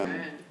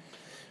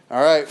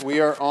All right, we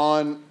are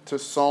on to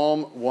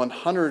Psalm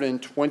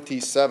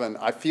 127.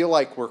 I feel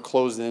like we're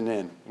closing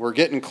in. We're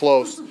getting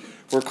close.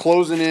 We're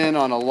closing in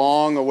on a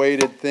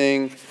long-awaited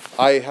thing.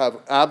 I have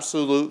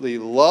absolutely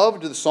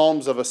loved the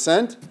Psalms of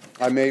Ascent.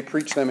 I may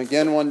preach them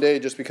again one day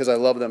just because I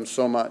love them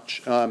so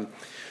much.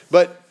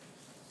 But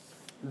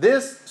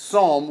this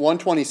Psalm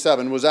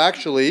 127 was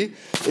actually,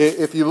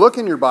 if you look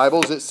in your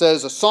Bibles, it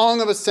says a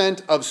Song of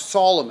Ascent of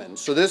Solomon.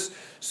 So this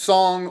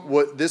song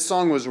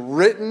was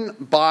written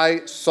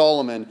by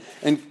Solomon.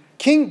 And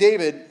King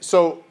David,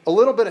 so a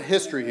little bit of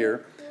history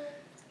here.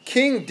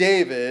 King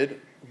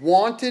David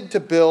wanted to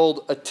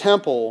build a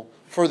temple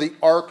for the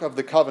Ark of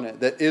the Covenant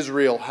that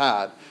Israel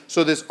had.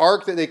 So this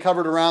ark that they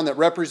covered around that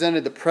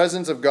represented the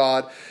presence of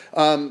God,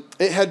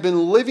 it had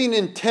been living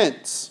in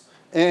tents.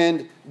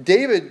 And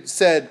David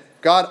said,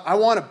 God, I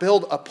want to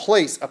build a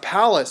place, a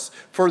palace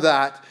for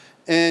that,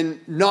 and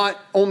not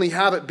only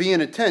have it be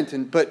in a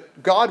tent.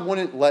 But God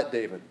wouldn't let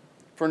David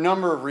for a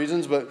number of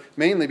reasons, but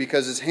mainly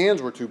because his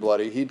hands were too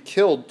bloody. He'd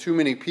killed too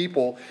many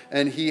people,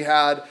 and he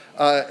had,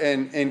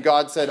 and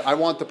God said, I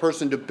want the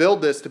person to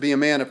build this to be a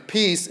man of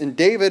peace. And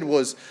David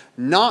was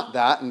not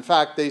that. In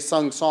fact, they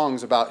sung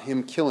songs about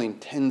him killing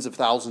tens of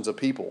thousands of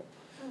people.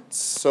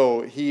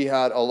 So he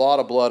had a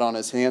lot of blood on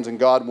his hands, and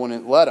God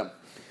wouldn't let him.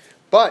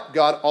 But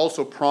God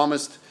also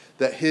promised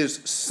that his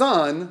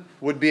son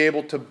would be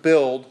able to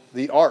build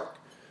the ark.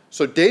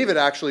 So David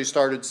actually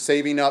started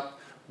saving up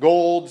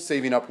gold,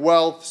 saving up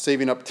wealth,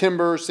 saving up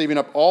timber, saving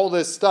up all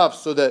this stuff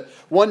so that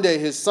one day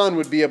his son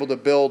would be able to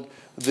build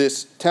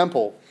this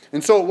temple.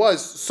 And so it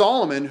was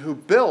Solomon who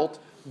built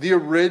the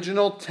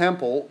original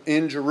temple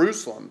in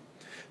Jerusalem.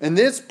 And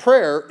this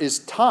prayer is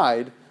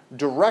tied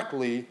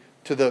directly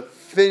to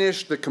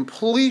the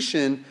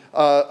completion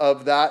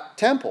of that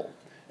temple.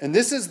 And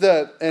this is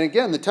and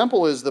again, the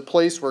temple is the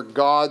place where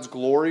God's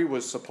glory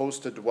was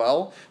supposed to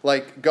dwell.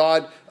 Like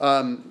God,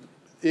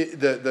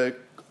 the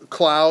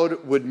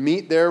cloud would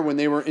meet there when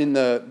they were in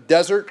the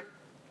desert,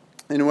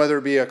 and whether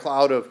it be a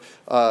cloud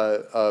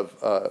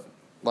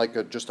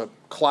just a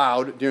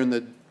cloud during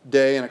the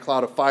day and a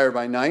cloud of fire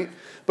by night.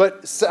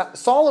 But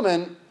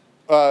Solomon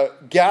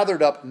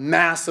gathered up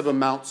massive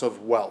amounts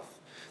of wealth.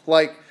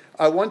 Like,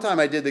 one time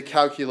I did the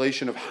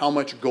calculation of how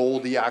much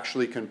gold he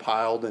actually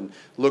compiled and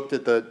looked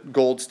at the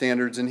gold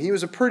standards, and he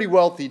was a pretty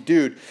wealthy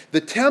dude.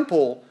 The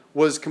temple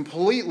was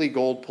completely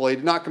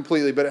gold-plated, not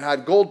completely, but it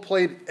had gold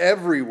plate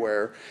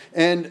everywhere.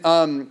 And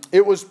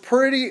it was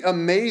pretty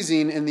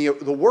amazing, and the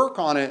work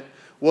on it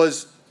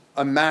was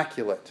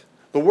immaculate.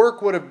 The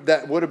work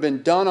that would have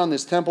been done on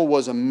this temple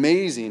was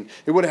amazing.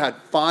 It would have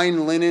had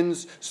fine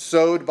linens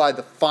sewed by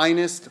the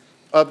finest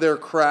of their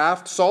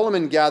craft.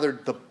 Solomon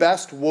gathered the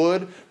best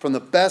wood from the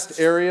best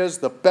areas,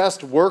 the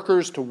best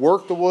workers to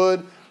work the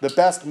wood, the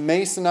best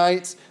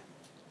masonites,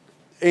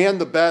 and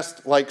the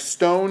best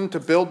stone to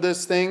build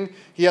this thing.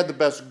 He had the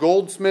best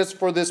goldsmiths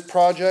for this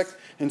project,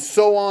 and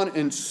so on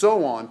and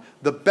so on.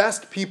 The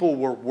best people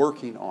were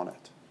working on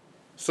it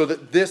so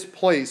that this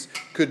place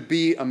could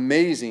be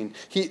amazing.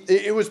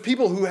 It was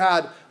people who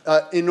had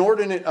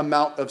inordinate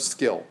amount of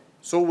skill.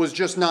 So it was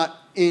just not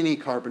any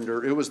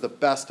carpenter. It was the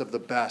best of the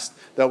best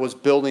that was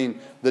building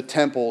the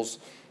temples.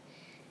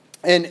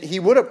 And he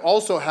would have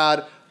also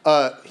had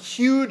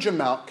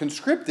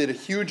conscripted a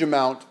huge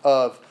amount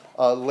of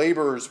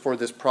laborers for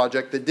this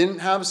project that didn't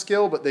have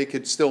skill, but they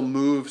could still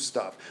move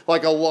stuff.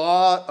 Like a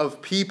lot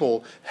of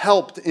people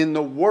helped in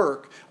the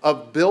work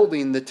of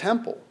building the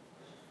temple.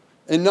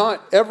 And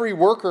not every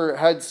worker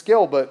had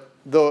skill, but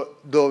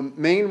the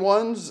main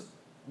ones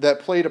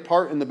that played a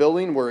part in the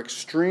building were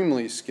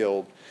extremely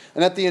skilled.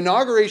 And at the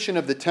inauguration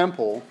of the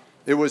temple,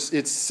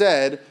 it's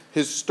said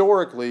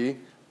historically,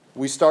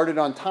 we started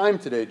on time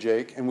today,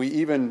 Jake, and we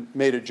even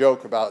made a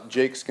joke about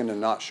Jake's going to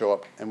not show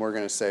up, and we're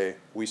going to say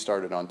we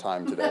started on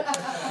time today.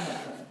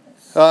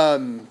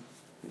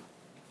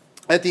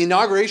 At the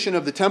inauguration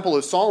of the Temple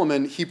of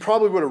Solomon, he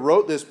probably would have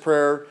wrote this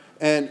prayer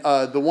and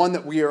the one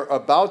that we are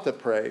about to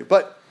pray.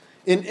 But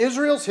in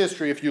Israel's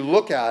history, if you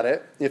look at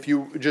it, if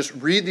you just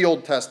read the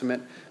Old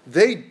Testament,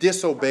 they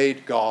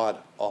disobeyed God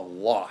a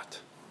lot.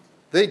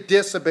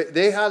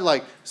 They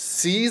had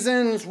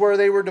seasons where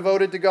they were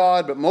devoted to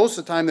God, but most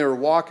of the time they were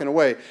walking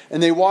away.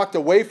 And they walked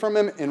away from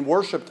him and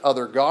worshipped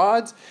other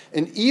gods.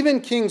 And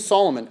even King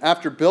Solomon,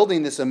 after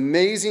building this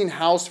amazing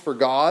house for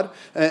God,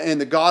 and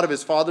the God of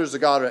his fathers, the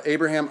God of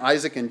Abraham,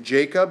 Isaac, and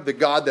Jacob, the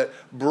God that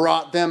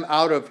brought them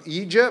out of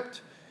Egypt,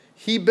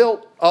 he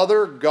built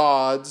other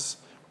gods'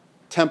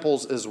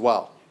 temples as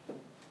well.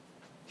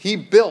 He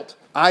built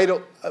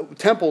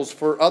temples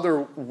for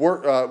other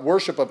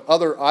worship of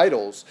other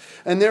idols.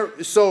 And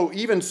so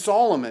even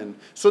Solomon,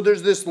 so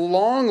there's this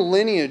long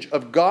lineage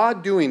of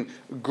God doing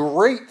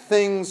great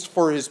things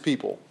for his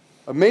people,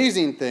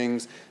 amazing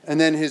things, and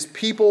then his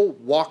people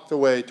walked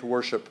away to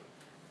worship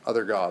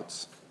other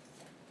gods.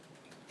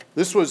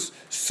 This was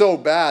so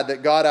bad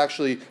that God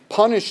actually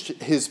punished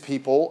his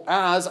people,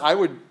 as I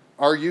would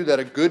argue that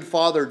a good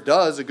father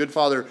does. A good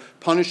father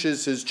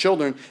punishes his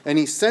children. And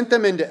he sent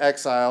them into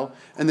exile.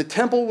 And the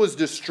temple was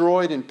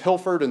destroyed and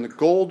pilfered. And the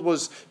gold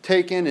was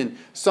taken. And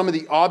some of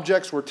the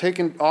objects were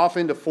taken off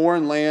into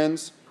foreign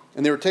lands.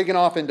 And they were taken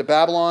off into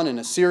Babylon and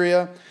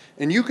Assyria.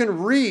 And you can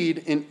read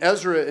in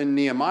Ezra and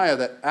Nehemiah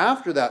that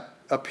after that,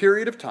 a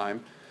period of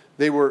time,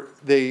 they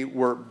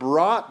were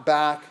brought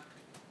back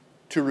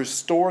to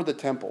restore the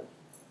temple.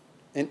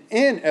 And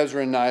in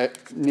Ezra and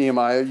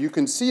Nehemiah, you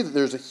can see that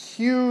there's a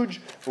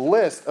huge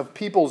list of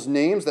people's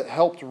names that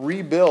helped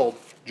rebuild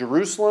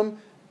Jerusalem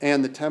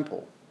and the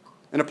temple.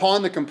 And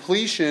upon the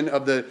completion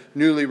of the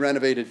newly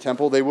renovated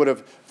temple, they would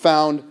have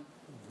found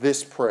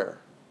this prayer,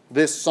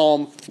 this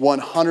Psalm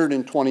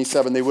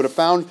 127. They would have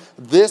found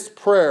this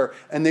prayer,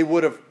 and they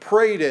would have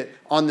prayed it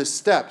on the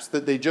steps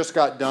that they just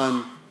got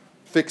done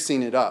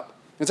fixing it up.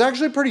 It's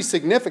actually pretty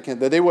significant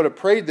that they would have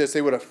prayed this,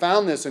 they would have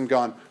found this and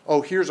gone,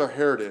 oh, here's our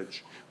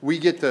heritage. We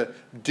get to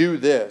do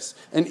this.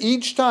 And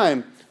each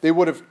time they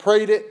would have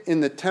prayed it in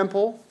the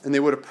temple, and they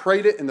would have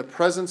prayed it in the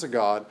presence of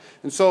God.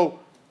 And so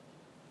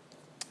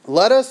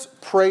let us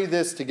pray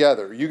this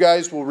together. You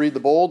guys will read the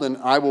bold, and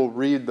I will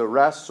read the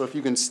rest. So if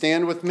you can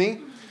stand with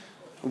me,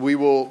 we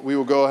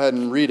will go ahead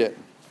and read it.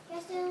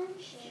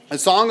 A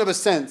Song of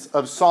Ascents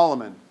of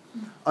Solomon.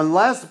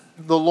 Unless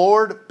the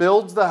Lord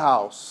builds the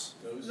house,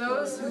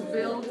 those who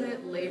build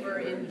it labor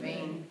in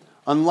vain.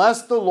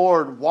 Unless the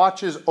Lord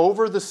watches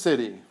over the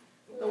city,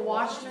 the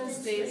watchman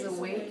stays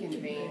awake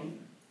in vain.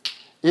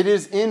 It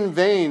is in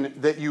vain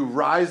that you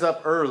rise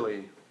up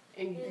early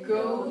and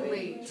go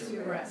late to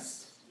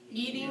rest,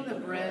 eating the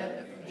bread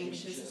of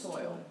anxious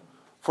toil.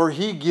 For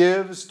he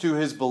gives to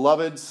his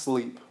beloved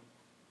sleep.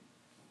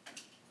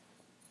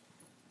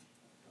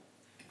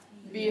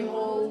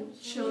 Behold,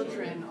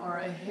 children are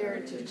a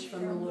heritage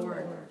from the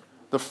Lord.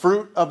 The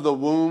fruit of the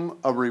womb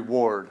a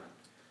reward.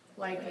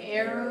 Like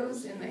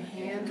arrows in the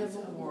hand of a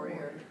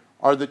warrior.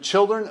 Are the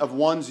children of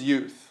one's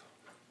youth.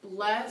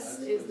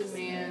 Blessed is the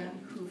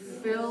man who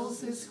fills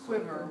his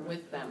quiver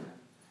with them.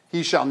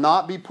 He shall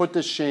not be put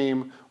to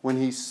shame when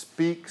he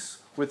speaks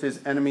with his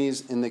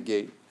enemies in the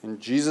gate. In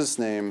Jesus'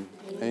 name,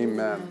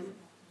 amen.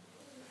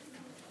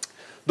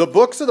 The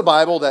books of the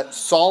Bible that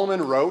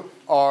Solomon wrote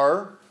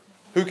are,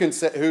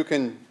 this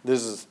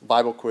is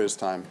Bible quiz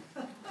time.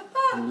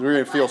 We're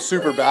going to feel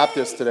super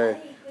Baptist today.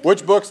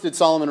 Which books did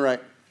Solomon write?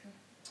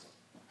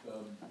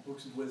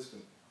 Books of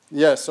wisdom.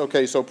 Yes,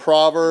 okay, so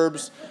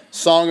Proverbs,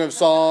 Song of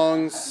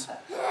Songs,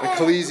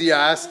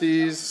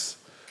 Ecclesiastes,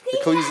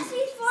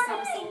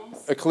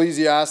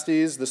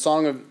 the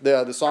Song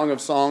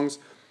of Songs.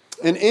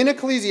 And in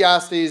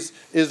Ecclesiastes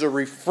is a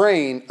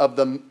refrain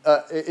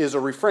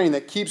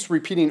that keeps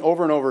repeating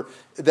over and over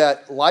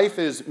that life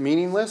is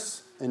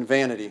meaningless and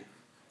vanity.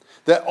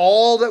 That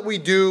all that we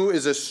do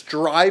is a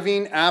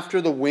striving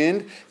after the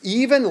wind.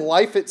 Even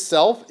life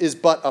itself is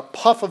but a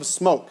puff of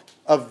smoke,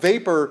 a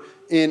vapor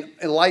in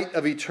light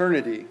of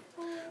eternity.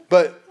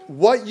 But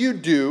what you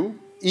do,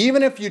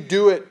 even if you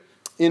do it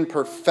in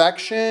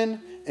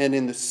perfection and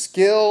in the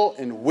skill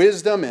and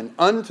wisdom and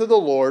unto the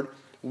Lord,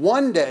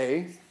 one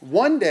day,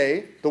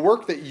 the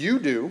work that you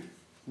do,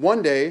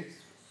 one day,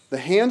 the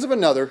hands of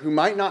another who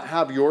might not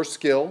have your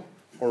skill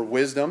or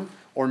wisdom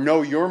or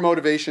know your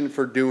motivation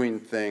for doing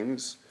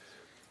things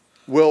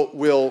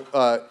will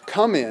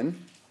come in,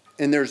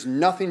 and there's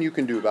nothing you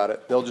can do about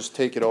it. They'll just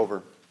take it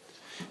over.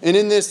 And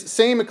in this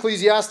same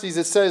Ecclesiastes,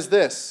 it says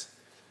this.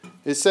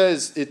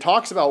 It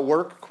talks about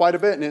work quite a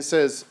bit, and it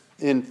says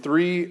in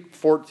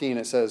 3:14,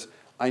 it says,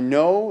 I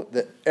know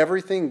that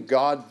everything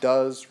God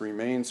does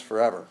remains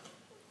forever.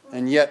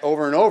 And yet,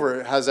 over and over,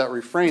 it has that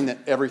refrain that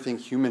everything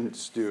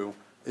humans do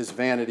is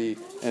vanity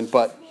and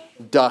but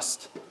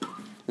dust.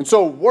 And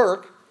so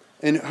work,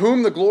 and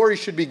whom the glory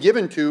should be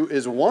given to,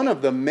 is one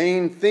of the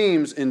main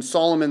themes in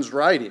Solomon's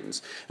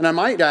writings. And I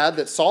might add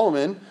that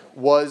Solomon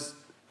was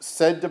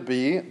said to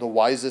be the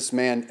wisest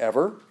man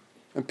ever.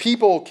 And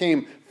people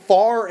came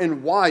far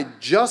and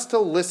wide just to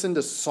listen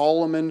to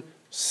Solomon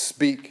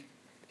speak.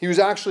 He was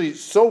actually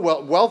so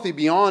wealthy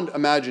beyond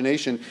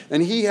imagination.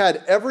 And he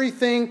had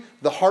everything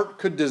the heart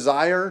could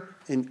desire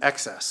in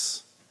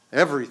excess.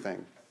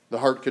 Everything the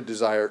heart could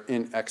desire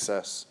in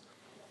excess.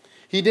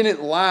 He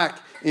didn't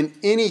lack in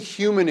any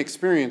human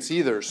experience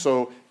either.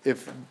 So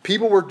if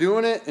people were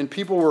doing it and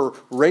people were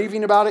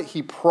raving about it,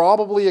 he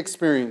probably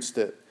experienced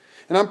it.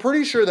 And I'm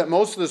pretty sure that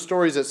most of the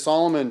stories that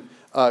Solomon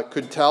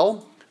could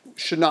tell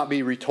should not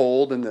be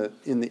retold in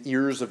the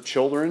ears of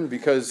children,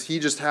 because he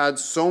just had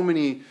so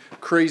many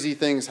crazy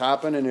things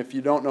happen. And if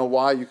you don't know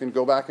why, you can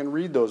go back and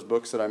read those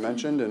books that I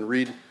mentioned and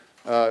read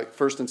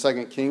 1st and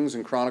 2nd Kings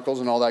and Chronicles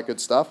and all that good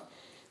stuff.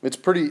 He's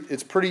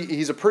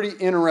a pretty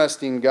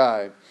interesting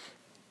guy.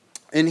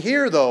 And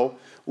here, though,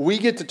 we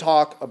get to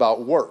talk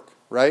about work,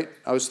 right?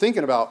 I was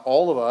thinking about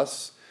all of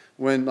us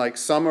when, like,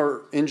 some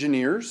are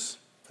engineers,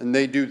 and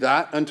they do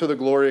that unto the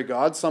glory of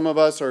God. Some of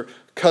us are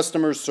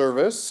customer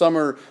service. Some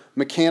are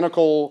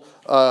mechanical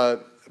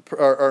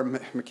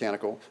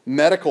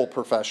medical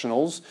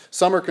professionals.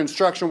 Some are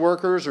construction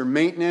workers or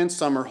maintenance.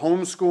 Some are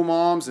homeschool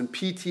moms and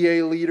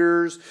PTA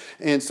leaders.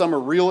 And some are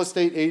real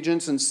estate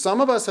agents. And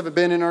some of us have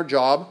been in our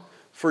job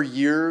for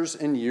years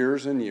and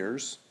years and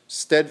years,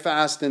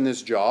 steadfast in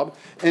this job.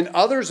 And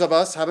others of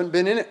us haven't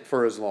been in it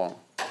for as long.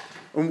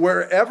 And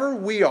wherever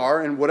we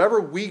are and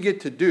whatever we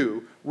get to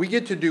do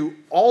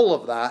all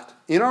of that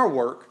in our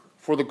work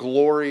for the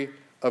glory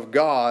of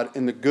God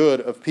and the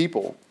good of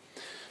people.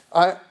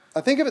 I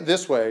think of it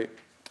this way.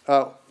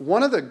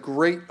 One of the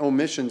great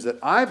omissions that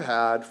I've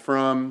had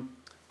from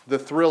the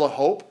thrill of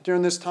hope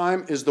during this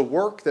time is the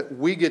work that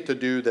we get to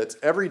do that's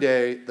every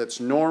day, that's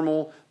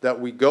normal, that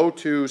we go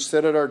to,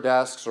 sit at our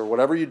desks or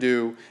whatever you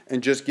do,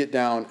 and just get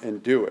down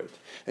and do it.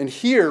 And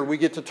here we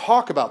get to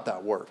talk about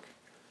that work.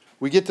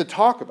 We get to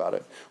talk about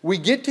it. We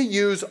get to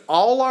use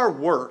all our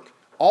work,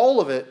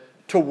 all of it,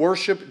 to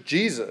worship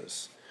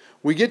Jesus.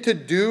 We get to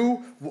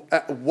do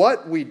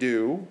what we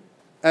do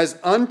as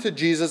unto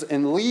Jesus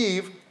and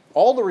leave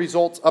all the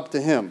results up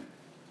to Him.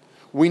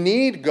 We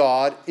need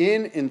God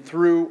in and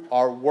through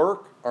our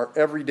work, our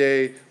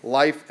everyday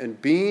life and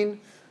being.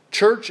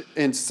 Church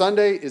and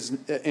Sunday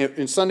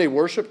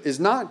worship is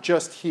not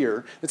just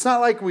here. It's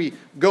not like we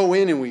go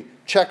in and we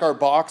check our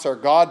box, our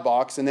God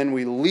box, and then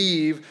we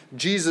leave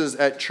Jesus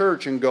at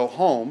church and go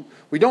home.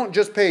 We don't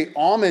just pay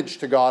homage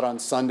to God on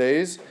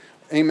Sundays,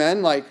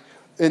 amen,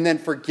 and then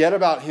forget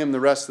about Him the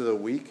rest of the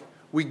week.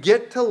 We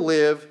get to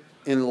live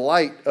in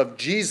light of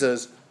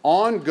Jesus'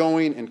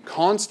 ongoing and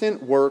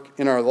constant work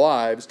in our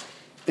lives,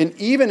 and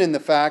even in the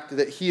fact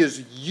that He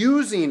is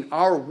using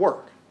our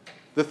work.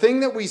 The thing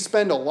that we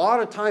spend a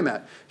lot of time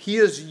at, He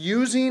is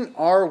using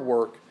our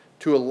work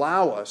to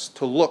allow us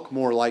to look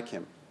more like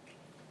Him.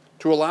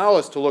 To allow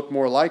us to look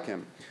more like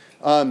Him.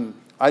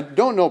 I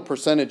don't know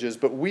percentages,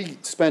 but we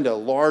spend a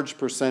large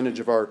percentage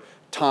of our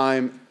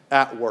time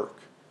at work,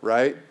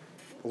 right?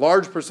 A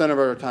large percent of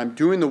our time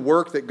doing the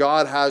work that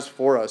God has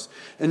for us.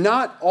 And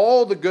not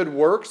all the good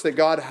works that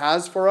God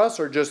has for us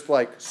are just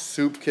like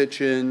soup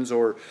kitchens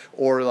or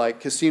like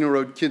Casino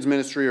Road Kids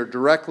Ministry or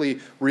directly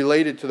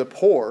related to the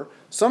poor.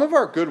 Some of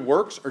our good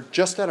works are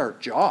just at our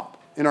job,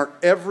 in our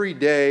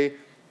everyday,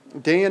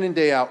 day in and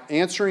day out,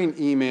 answering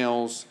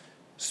emails,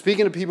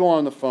 speaking to people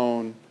on the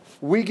phone.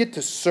 We get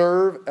to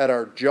serve at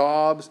our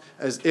jobs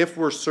as if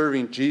we're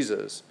serving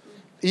Jesus.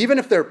 Even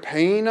if they're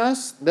paying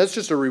us, that's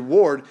just a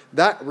reward.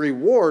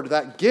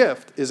 That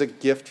gift is a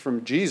gift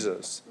from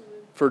Jesus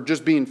for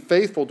just being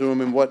faithful to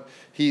Him and what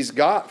He's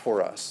got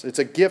for us. It's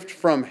a gift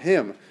from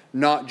Him,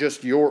 not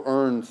just your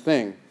earned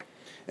thing.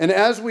 And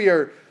as we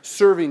are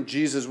serving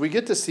Jesus, we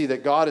get to see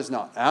that God is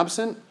not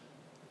absent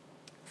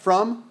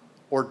from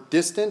or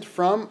distant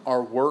from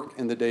our work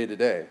in the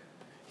day-to-day.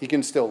 He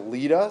can still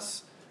lead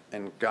us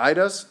and guide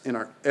us in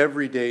our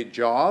everyday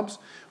jobs.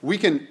 We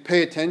can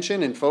pay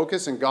attention and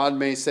focus, and God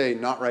may say,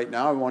 not right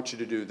now, I want you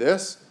to do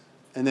this.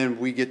 And then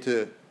we get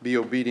to be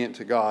obedient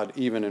to God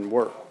even in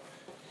work.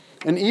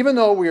 And even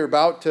though we are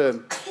about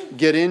to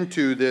get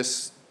into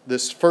this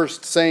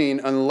first saying,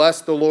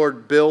 unless the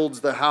Lord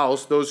builds the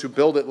house, those who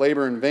build it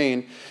labor in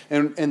vain,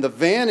 and the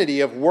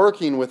vanity of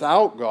working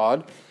without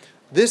God,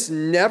 this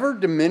never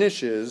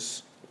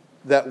diminishes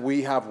that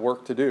we have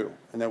work to do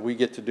and that we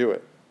get to do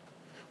it.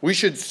 We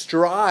should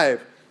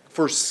strive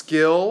for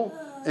skill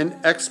and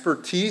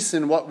expertise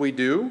in what we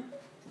do.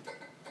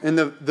 And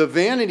the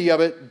vanity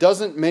of it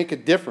doesn't make a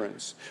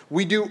difference.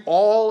 We do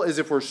all as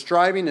if we're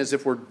striving, as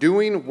if we're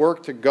doing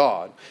work to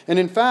God. And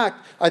in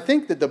fact, I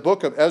think that the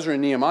book of Ezra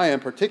and Nehemiah in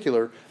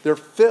particular, they're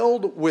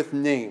filled with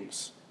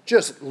names.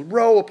 Just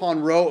row upon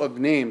row of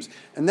names.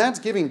 And that's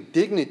giving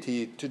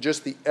dignity to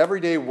just the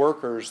everyday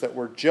workers that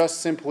were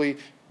just simply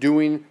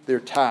doing their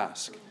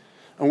task.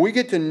 And we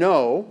get to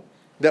know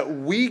that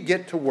we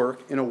get to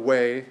work in a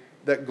way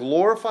that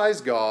glorifies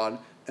God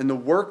and the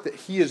work that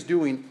He is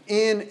doing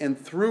in and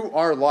through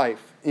our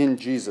life in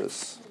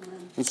Jesus.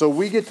 And so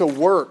we get to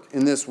work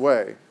in this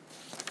way.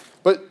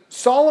 But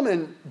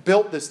Solomon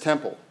built this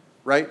temple,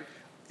 right?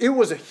 It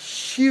was a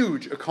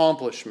huge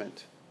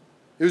accomplishment.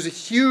 It was a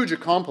huge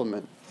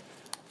accomplishment.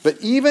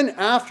 But even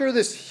after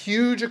this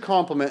huge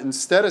accomplishment,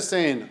 instead of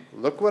saying,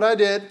 look what I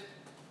did,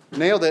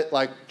 nailed it,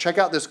 like check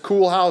out this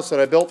cool house that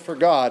I built for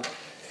God,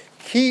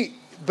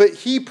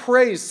 he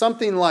prays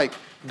something like,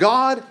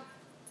 God,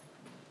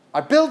 I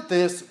built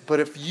this,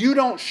 but if you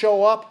don't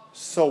show up,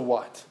 so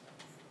what?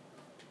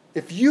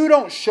 If you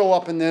don't show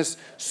up in this,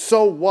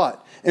 so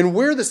what? And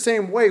we're the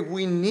same way.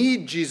 We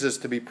need Jesus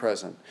to be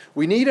present.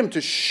 We need Him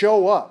to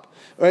show up.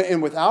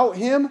 And without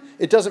Him,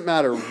 it doesn't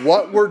matter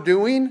what we're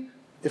doing.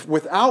 If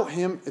without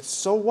Him, it's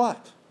so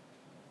what?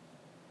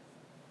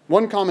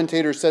 One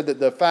commentator said that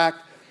the fact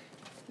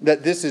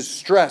that this is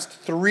stressed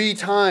 3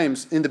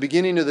 times in the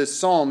beginning of this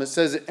psalm, it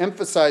says it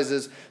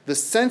emphasizes the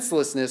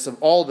senselessness of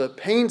all the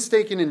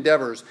painstaking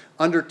endeavors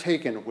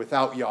undertaken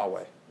without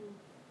Yahweh.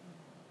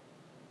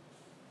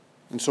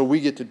 And so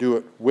we get to do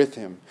it with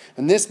Him.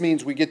 And this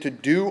means we get to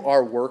do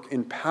our work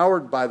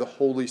empowered by the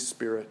Holy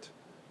Spirit.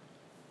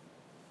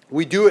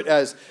 We do it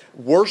as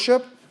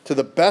worship, to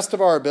the best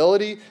of our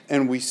ability,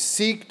 and we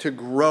seek to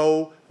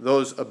grow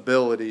those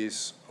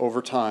abilities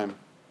over time.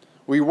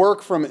 We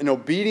work from an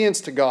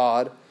obedience to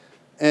God,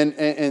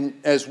 and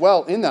as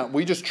well in that,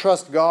 we just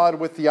trust God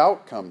with the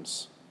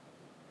outcomes.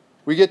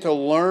 We get to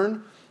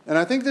learn, and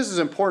I think this is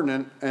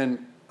important,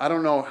 and I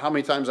don't know how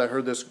many times I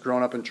heard this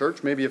growing up in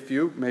church, maybe a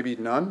few, maybe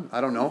none,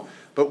 I don't know.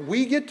 But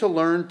we get to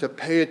learn to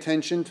pay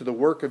attention to the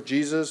work of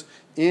Jesus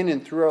in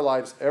and through our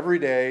lives every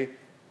day,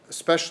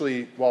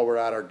 especially while we're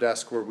at our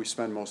desk where we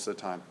spend most of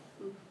the time.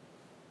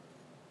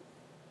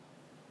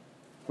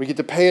 We get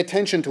to pay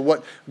attention to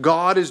what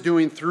God is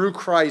doing through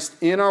Christ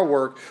in our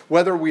work.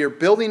 Whether we are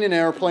building an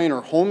airplane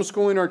or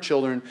homeschooling our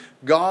children,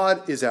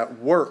 God is at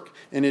work,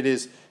 and it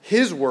is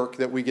His work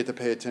that we get to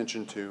pay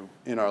attention to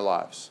in our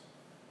lives.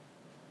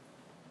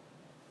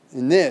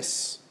 And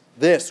this,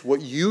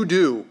 what you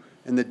do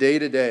in the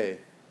day-to-day,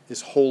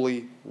 is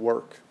holy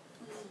work.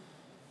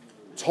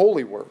 It's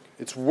holy work.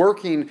 It's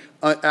working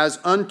as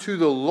unto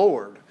the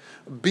Lord.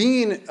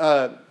 Being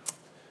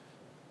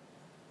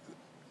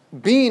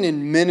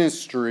in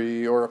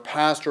ministry or a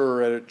pastor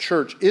or at a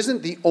church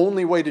isn't the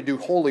only way to do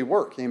holy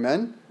work.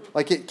 Amen?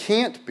 Like it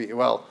can't be.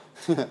 Well,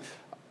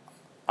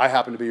 I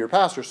happen to be your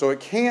pastor, so it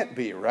can't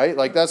be, right?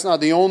 Like that's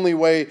not the only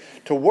way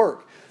to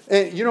work.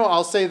 And,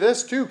 I'll say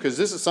this too, because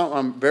this is something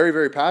I'm very,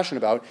 very passionate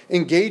about.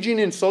 Engaging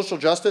in social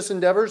justice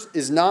endeavors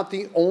is not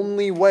the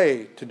only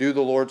way to do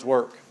the Lord's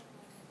work.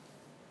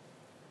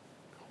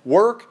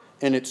 Work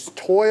and its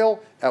toil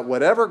at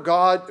whatever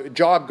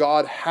job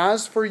God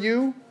has for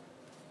you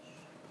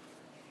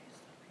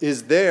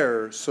is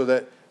there so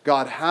that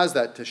God has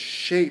that to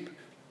shape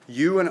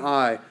you and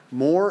I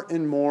more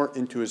and more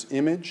into His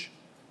image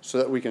so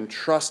that we can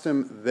trust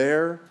Him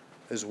there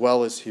as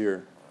well as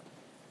here.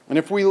 And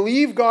if we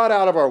leave God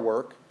out of our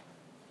work,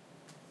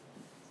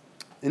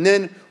 and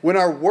then when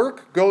our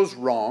work goes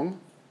wrong,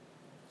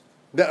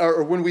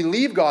 or when we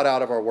leave God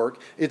out of our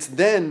work, it's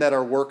then that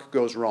our work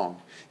goes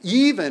wrong.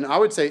 I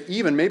would say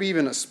maybe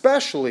even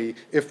especially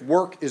if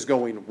work is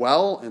going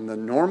well in the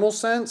normal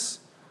sense,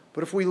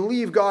 but if we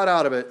leave God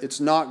out of it,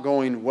 it's not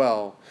going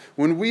well.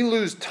 When we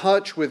lose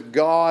touch with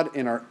God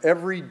in our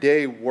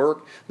everyday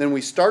work, then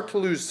we start to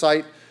lose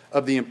sight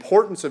of the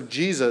importance of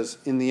Jesus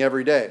in the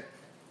everyday.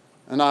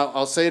 And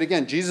I'll say it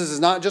again, Jesus is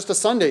not just a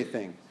Sunday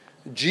thing.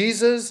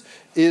 Jesus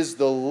is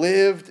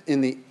lived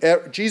in the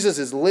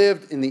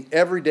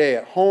everyday,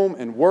 at home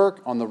and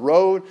work, on the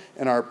road,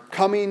 and our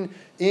coming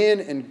in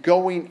and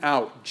going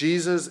out.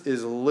 Jesus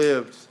is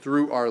lived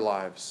through our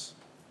lives.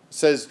 It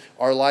says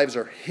our lives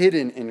are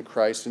hidden in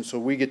Christ, and so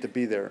we get to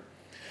be there.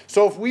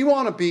 So if we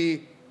want to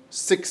be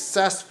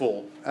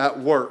successful at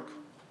work,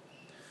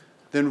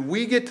 then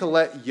we get to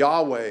let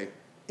Yahweh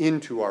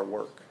into our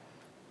work.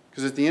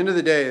 Because at the end of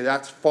the day,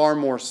 that's far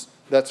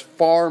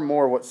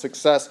more what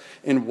success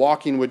in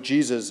walking with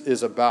Jesus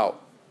is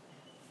about.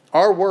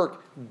 Our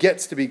work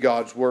gets to be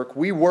God's work.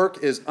 We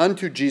work as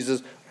unto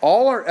Jesus.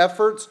 All our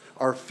efforts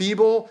are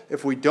feeble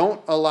if we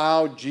don't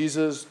allow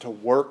Jesus to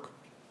work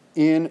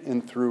in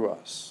and through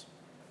us.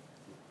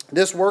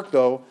 This work,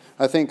 though,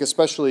 I think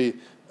especially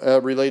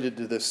related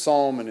to this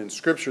psalm and in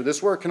Scripture,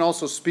 this work can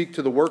also speak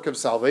to the work of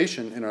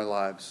salvation in our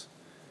lives.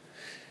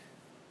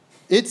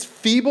 It's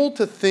feeble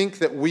to think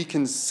that we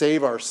can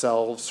save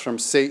ourselves from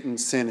Satan,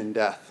 sin, and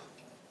death.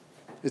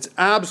 It's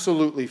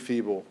absolutely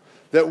feeble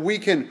that we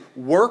can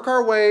work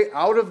our way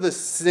out of the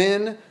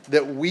sin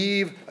that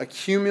we've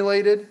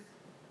accumulated.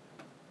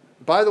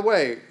 By the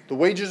way, the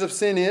wages of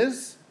sin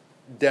is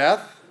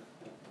death,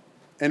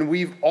 and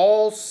we've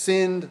all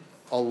sinned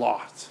a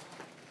lot.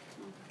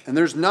 And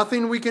there's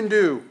nothing we can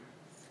do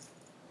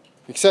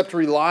except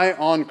rely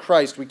on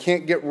Christ. We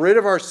can't get rid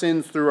of our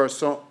sins through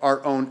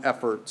our own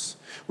efforts.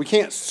 We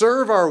can't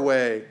serve our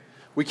way.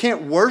 We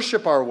can't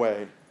worship our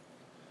way.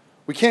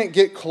 We can't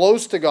get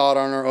close to God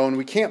on our own.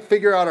 We can't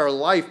figure out our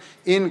life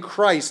in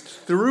Christ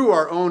through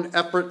our own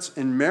efforts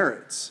and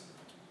merits.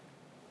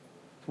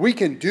 We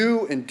can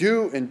do and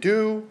do and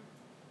do,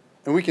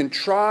 and we can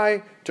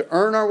try to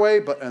earn our way,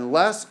 but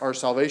unless our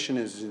salvation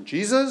is in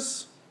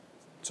Jesus,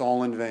 it's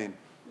all in vain.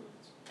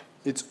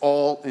 It's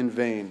all in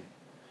vain.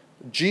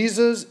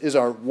 Jesus is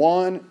our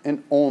one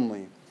and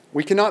only.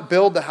 We cannot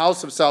build the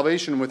house of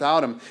salvation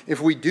without Him.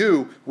 If we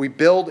do, we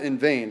build in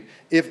vain.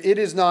 If it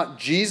is not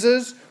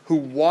Jesus who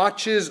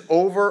watches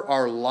over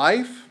our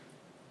life,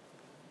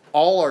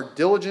 all our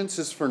diligence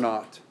is for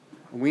naught.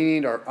 We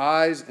need our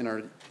eyes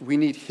and we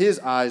need His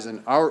eyes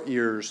and our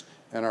ears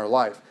and our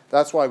life.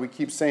 That's why we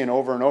keep saying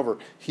over and over,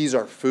 He's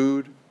our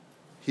food,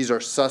 He's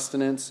our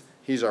sustenance,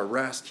 He's our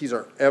rest, He's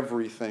our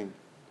everything.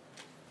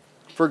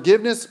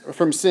 Forgiveness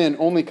from sin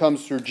only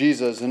comes through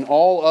Jesus, and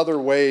all other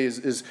ways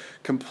is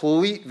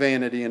complete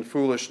vanity and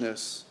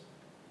foolishness.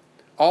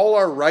 All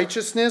our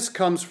righteousness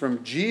comes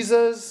from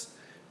Jesus,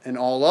 and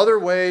all other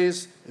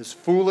ways is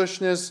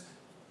foolishness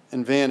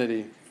and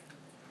vanity.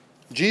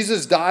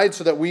 Jesus died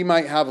so that we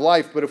might have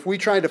life, but if we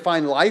try to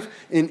find life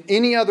in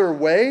any other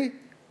way,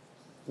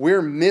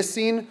 we're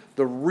missing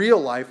the real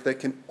life that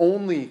can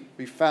only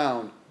be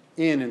found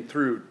in and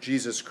through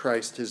Jesus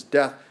Christ, His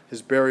death,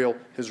 his burial,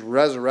 his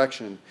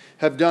resurrection,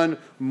 have done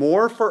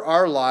more for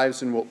our lives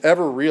than we'll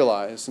ever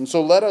realize. And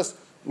so let us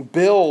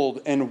build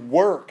and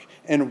work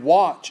and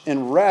watch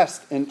and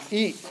rest and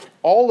eat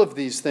all of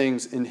these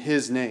things in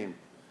his name.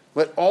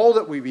 Let all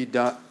that we be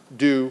done,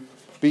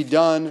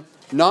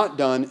 not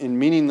done in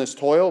meaningless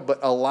toil, but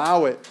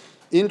allow it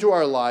into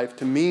our life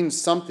to mean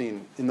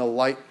something in the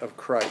light of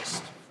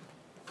Christ.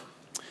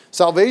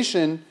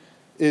 Salvation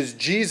is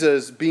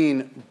Jesus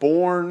being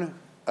born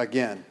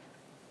again.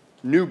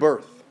 New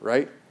birth,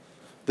 right?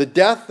 The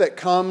death that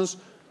comes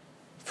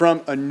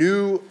from a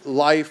new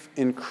life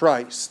in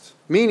Christ.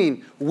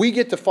 Meaning, we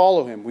get to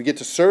follow him. We get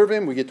to serve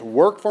him. We get to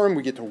work for him.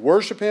 We get to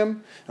worship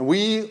him. And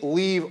we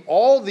leave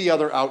all the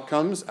other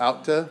outcomes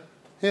out to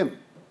him.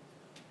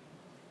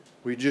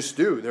 We just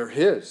do. They're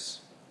his.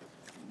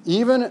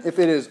 Even if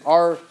this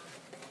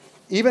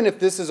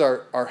is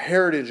our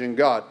heritage in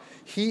God,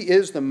 he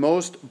is the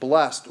most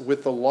blessed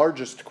with the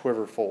largest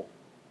quiver full,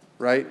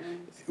 right?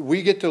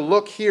 We get to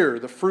look here,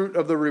 the fruit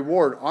of the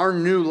reward. Our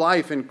new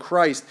life in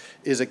Christ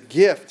is a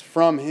gift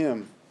from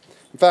him.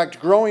 In fact,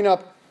 growing a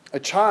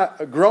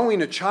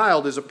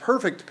child is a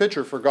perfect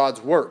picture for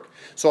God's work.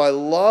 So I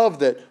love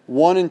that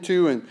 1 and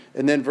 2, and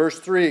then verse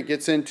 3, it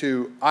gets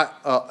into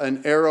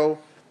an arrow.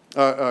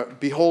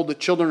 Behold, the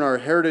children are a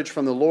heritage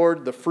from the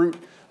Lord, the fruit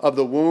of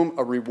the womb,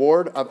 a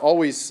reward. I've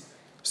always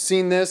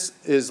seen this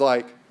is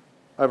like,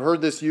 I've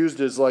heard this used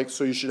as like,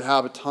 so you should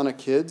have a ton of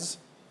kids.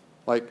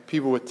 Like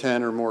people with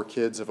 10 or more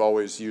kids have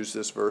always used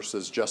this verse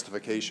as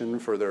justification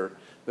for their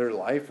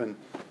life. And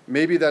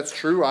maybe that's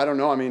true. I don't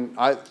know. I mean,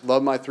 I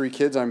love my 3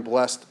 kids. I'm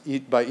blessed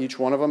by each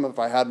one of them. If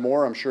I had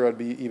more, I'm sure I'd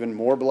be even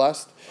more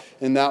blessed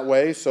in that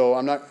way. So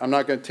I'm not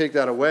going to take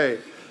that away.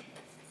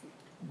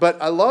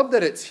 But I love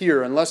that it's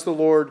here. Unless the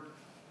Lord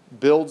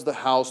builds the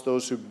house,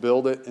 those who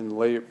build it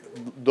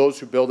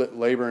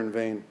labor in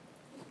vain.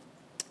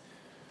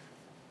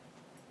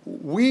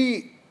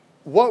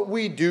 What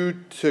we do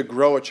to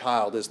grow a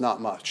child is not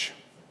much,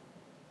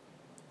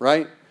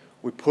 right?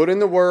 We put in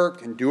the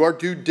work and do our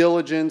due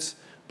diligence,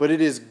 but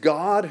it is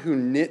God who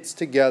knits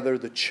together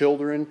the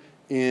children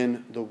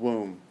in the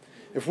womb.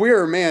 If we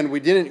are a man,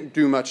 we didn't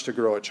do much to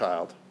grow a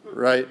child,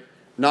 right?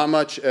 Not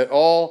much at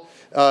all.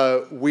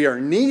 We are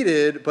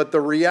needed, but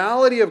the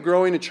reality of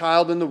growing a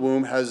child in the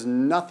womb has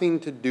nothing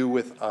to do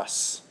with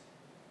us.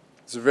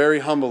 It's very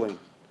humbling.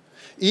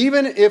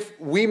 Even if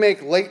we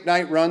make late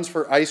night runs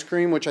for ice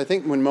cream, which I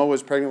think when Mo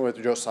was pregnant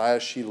with Josiah,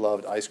 she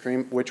loved ice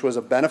cream, which was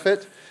a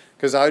benefit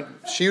because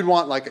she would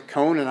want like a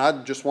cone and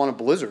I'd just want a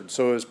blizzard.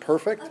 So it was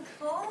perfect. A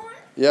cone?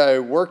 Yeah,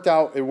 it worked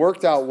out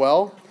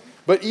well.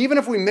 But even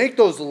if we make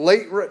those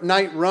late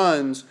night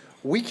runs,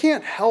 we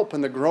can't help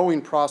in the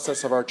growing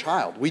process of our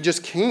child. We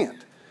just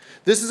can't.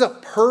 This is a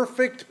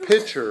perfect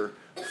picture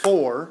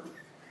for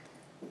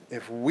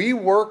if we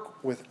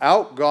work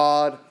without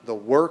God, the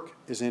work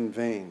is in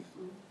vain.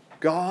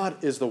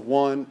 God is the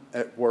one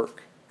at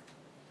work.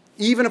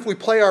 Even if we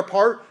play our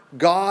part,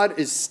 God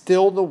is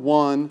still the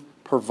one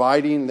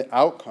providing the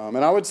outcome.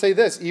 And I would say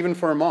this, even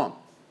for a mom.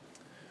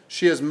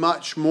 She has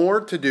much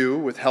more to do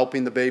with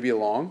helping the baby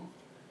along.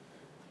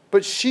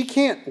 But she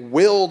can't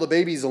will the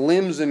baby's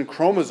limbs and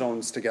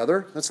chromosomes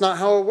together. That's not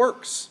how it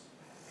works.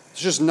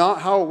 It's just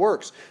not how it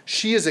works.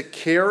 She is a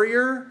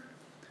carrier.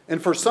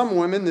 And for some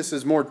women, this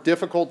is more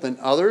difficult than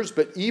others.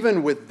 But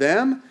even with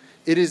them,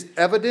 it is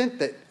evident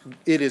that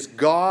it is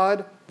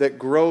God that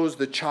grows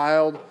the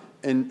child,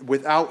 and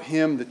without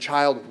him, the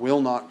child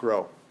will not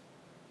grow.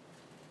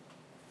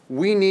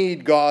 We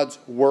need God's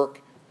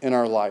work in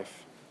our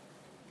life.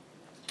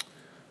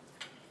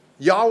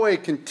 Yahweh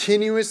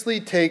continuously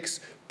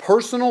takes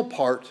personal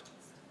part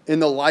in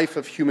the life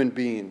of human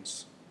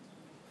beings.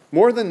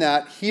 More than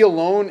that, he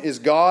alone is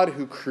God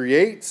who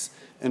creates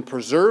and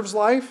preserves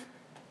life.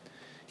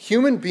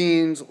 Human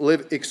beings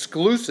live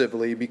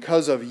exclusively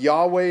because of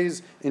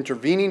Yahweh's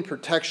intervening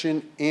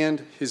protection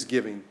and his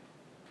giving.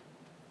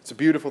 It's a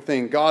beautiful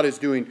thing. God is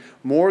doing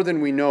more than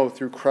we know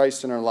through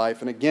Christ in our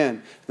life. And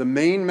again, the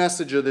main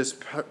message of this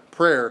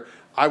prayer,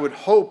 I would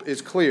hope,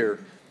 is clear.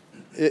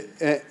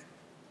 If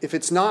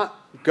it's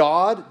not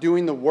God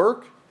doing the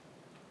work,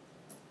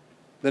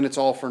 then it's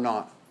all for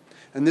naught.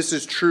 And this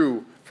is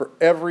true for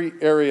every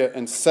area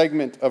and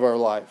segment of our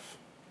life.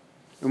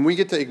 And we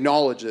get to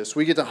acknowledge this.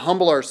 We get to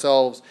humble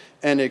ourselves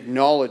and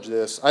acknowledge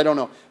this. I don't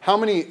know. How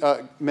many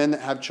men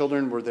that have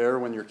children were there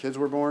when your kids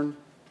were born?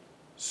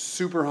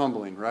 Super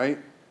humbling, right?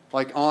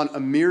 Like on a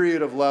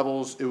myriad of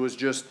levels, it was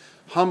just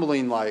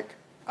humbling. Like,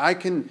 I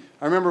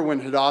remember when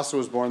Hadassah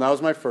was born, that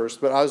was my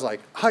first, but I was like,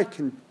 I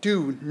can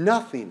do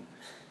nothing.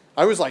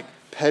 I was like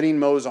petting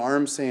Mo's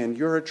arm saying,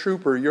 you're a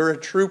trooper, you're a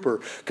trooper.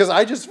 Because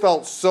I just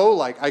felt so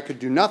like I could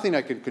do nothing,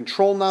 I could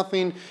control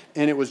nothing,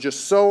 and it was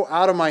just so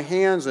out of my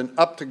hands and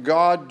up to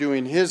God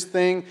doing his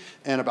thing.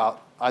 And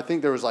I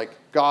think there was like,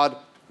 God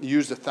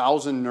used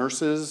 1,000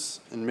 nurses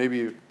and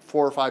maybe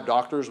 4 or 5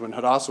 doctors when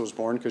Hadassah was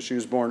born because she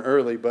was born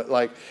early. But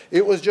like,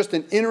 it was just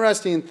an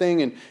interesting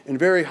thing and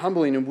very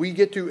humbling. And we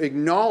get to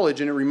acknowledge,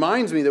 and it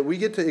reminds me that we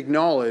get to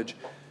acknowledge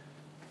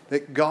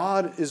that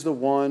God is the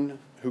one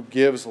who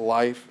gives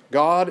life.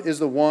 God is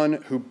the one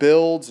who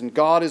builds, and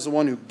God is the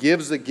one who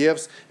gives the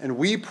gifts, and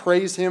we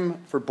praise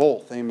him for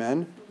both.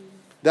 Amen.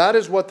 That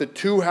is what the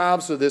two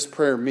halves of this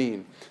prayer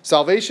mean.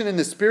 Salvation in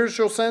the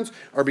spiritual sense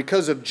are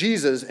because of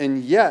Jesus,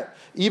 and yet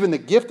even the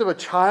gift of a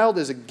child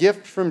is a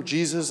gift from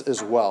Jesus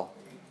as well.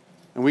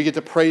 And we get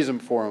to praise him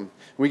for him.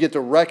 We get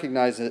to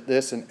recognize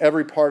this in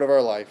every part of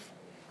our life.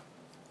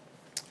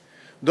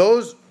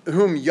 Those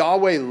whom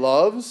Yahweh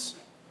loves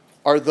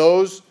are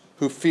those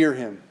who fear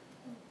him.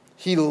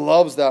 He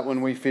loves that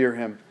when we fear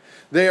him.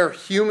 They are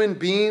human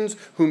beings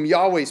whom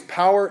Yahweh's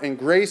power and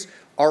grace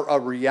are a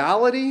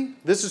reality.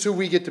 This is who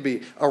we get to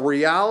be. A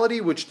reality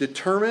which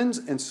determines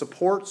and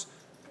supports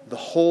the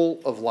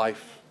whole of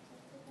life.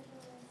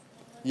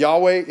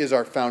 Yahweh is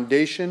our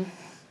foundation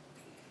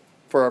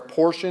for our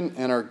portion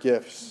and our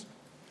gifts.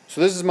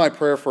 So this is my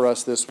prayer for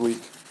us this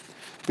week.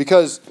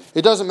 Because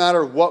it doesn't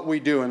matter what we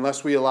do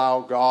unless we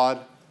allow God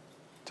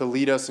to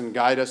lead us and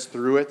guide us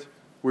through it.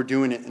 We're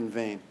doing it in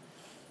vain.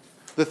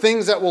 The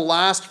things that will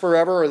last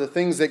forever are the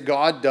things that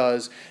God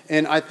does.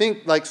 And I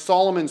think like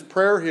Solomon's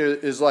prayer here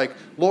is like,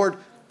 Lord,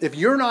 if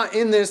you're not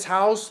in this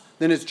house,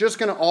 then it's just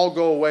going to all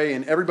go away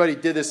and everybody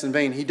did this in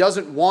vain. He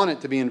doesn't want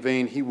it to be in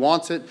vain. He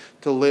wants it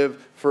to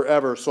live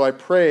forever. So I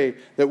pray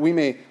that we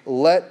may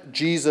let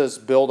Jesus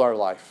build our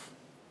life.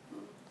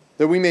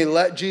 That we may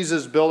let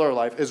Jesus build our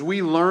life. As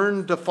we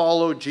learn to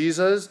follow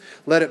Jesus,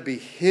 let it be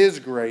his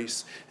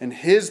grace and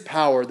his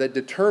power that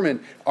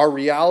determine our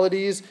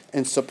realities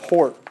and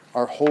support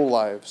our whole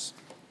lives.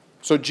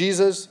 So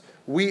Jesus,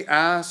 we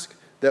ask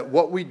that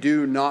what we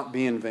do not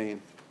be in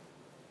vain.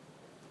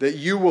 That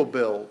you will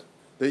build,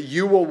 that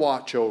you will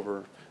watch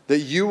over, that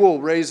you will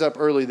raise up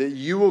early, that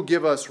you will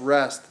give us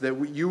rest,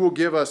 that you will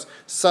give us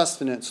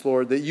sustenance,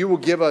 Lord, that you will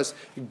give us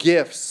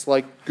gifts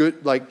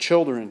like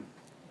children.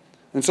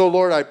 And so,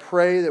 Lord, I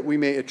pray that we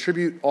may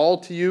attribute all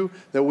to you,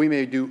 that we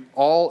may do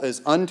all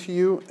as unto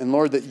you, and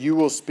Lord, that you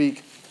will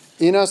speak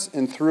in us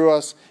and through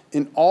us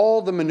in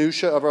all the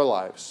minutiae of our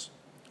lives.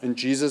 In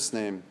Jesus'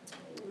 name,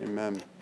 amen.